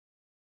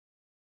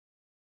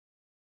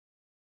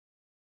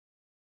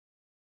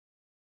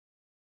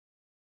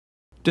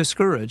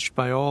Discouraged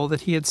by all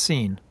that he had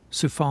seen,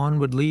 Soufan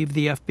would leave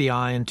the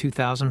FBI in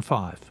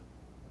 2005.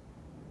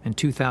 In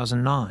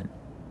 2009,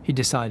 he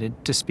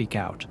decided to speak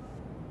out.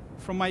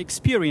 From my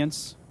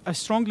experience, I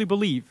strongly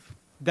believe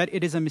that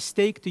it is a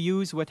mistake to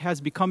use what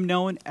has become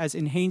known as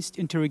enhanced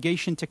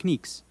interrogation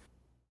techniques.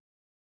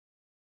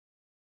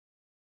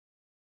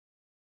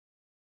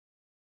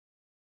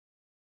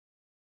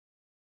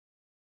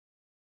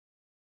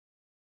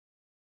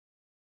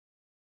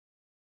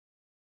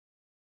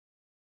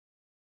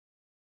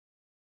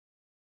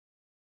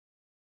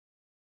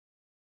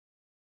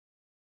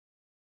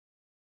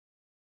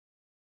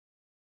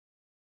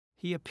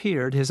 He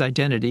appeared, his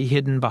identity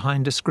hidden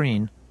behind a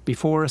screen,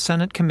 before a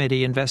Senate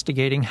committee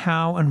investigating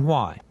how and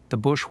why the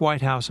Bush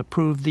White House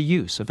approved the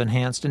use of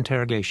enhanced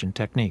interrogation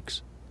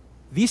techniques.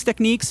 These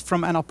techniques,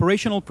 from an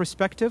operational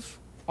perspective,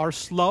 are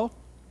slow,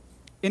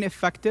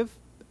 ineffective,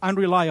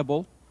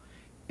 unreliable,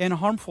 and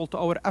harmful to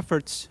our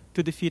efforts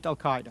to defeat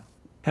al-Qaeda.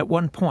 At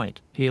one point,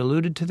 he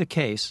alluded to the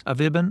case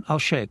of Ibn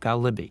al-Sheikh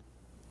al-Libi.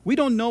 We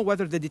don't know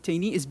whether the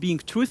detainee is being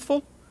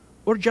truthful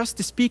or just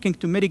speaking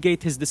to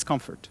mitigate his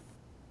discomfort.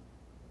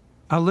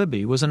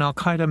 Al-Libi was an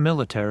al-Qaeda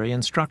military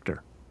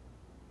instructor.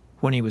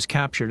 When he was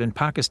captured in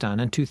Pakistan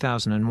in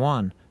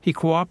 2001, he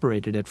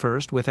cooperated at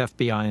first with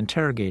FBI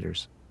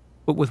interrogators.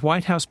 But with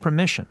White House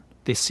permission,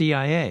 the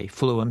CIA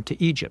flew him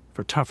to Egypt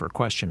for tougher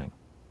questioning.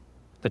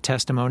 The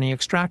testimony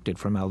extracted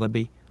from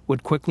al-Libi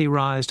would quickly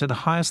rise to the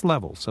highest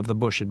levels of the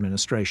Bush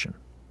administration.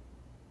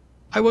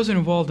 I wasn't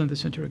involved in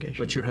this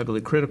interrogation. But you're heavily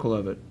critical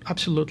of it.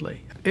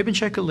 Absolutely. Ibn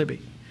Sheikh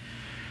al-Libi,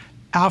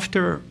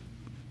 after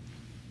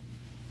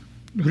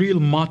real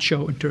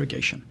macho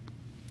interrogation.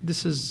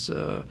 This is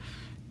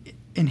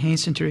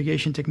enhanced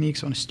interrogation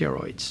techniques on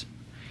steroids.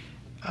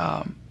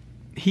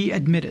 He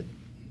admitted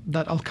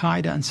that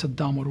al-Qaeda and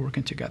Saddam were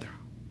working together.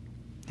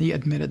 He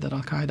admitted that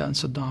al-Qaeda and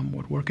Saddam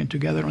were working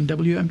together on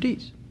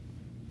WMDs.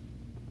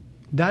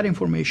 That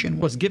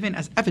information was given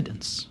as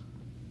evidence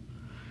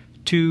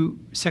to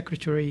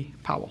Secretary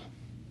Powell.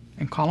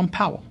 And Colin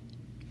Powell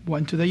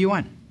went to the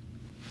UN.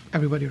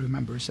 Everybody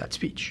remembers that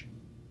speech.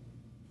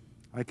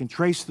 I can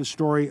trace the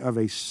story of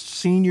a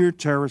senior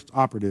terrorist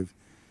operative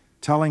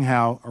telling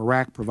how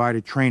Iraq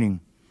provided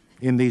training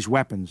in these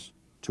weapons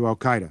to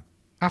al-Qaeda.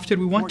 After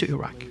we went to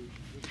Iraq,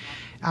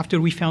 after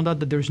we found out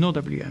that there's no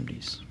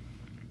WMDs,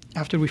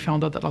 after we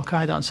found out that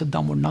al-Qaeda and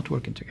Saddam were not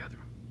working together,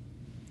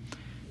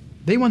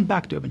 they went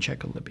back to Ibn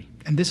Sheikh al-Libi.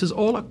 And this is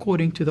all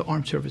according to the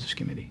Armed Services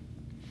Committee.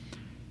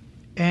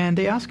 And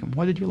they asked him,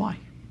 why did you lie?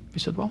 He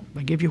said, well,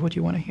 I gave you what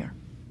you want to hear.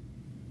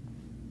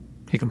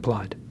 He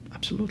complied.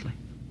 Absolutely.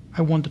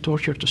 I want the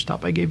torture to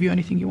stop. I gave you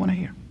anything you want to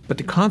hear. But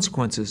the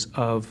consequences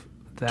of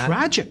that...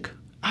 Tragic.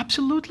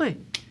 Absolutely.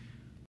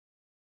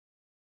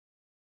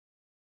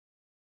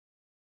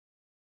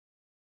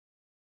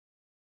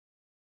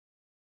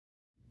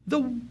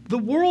 The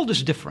world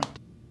is different.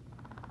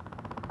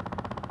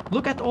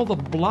 Look at all the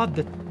blood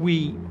that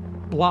we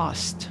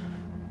lost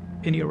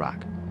in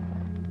Iraq.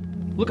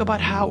 Look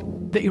about how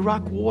the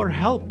Iraq war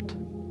helped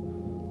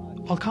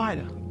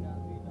al-Qaeda,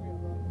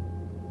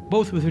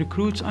 both with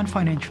recruits and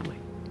financially.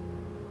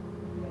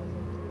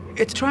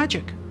 It's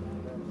tragic.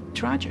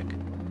 Tragic.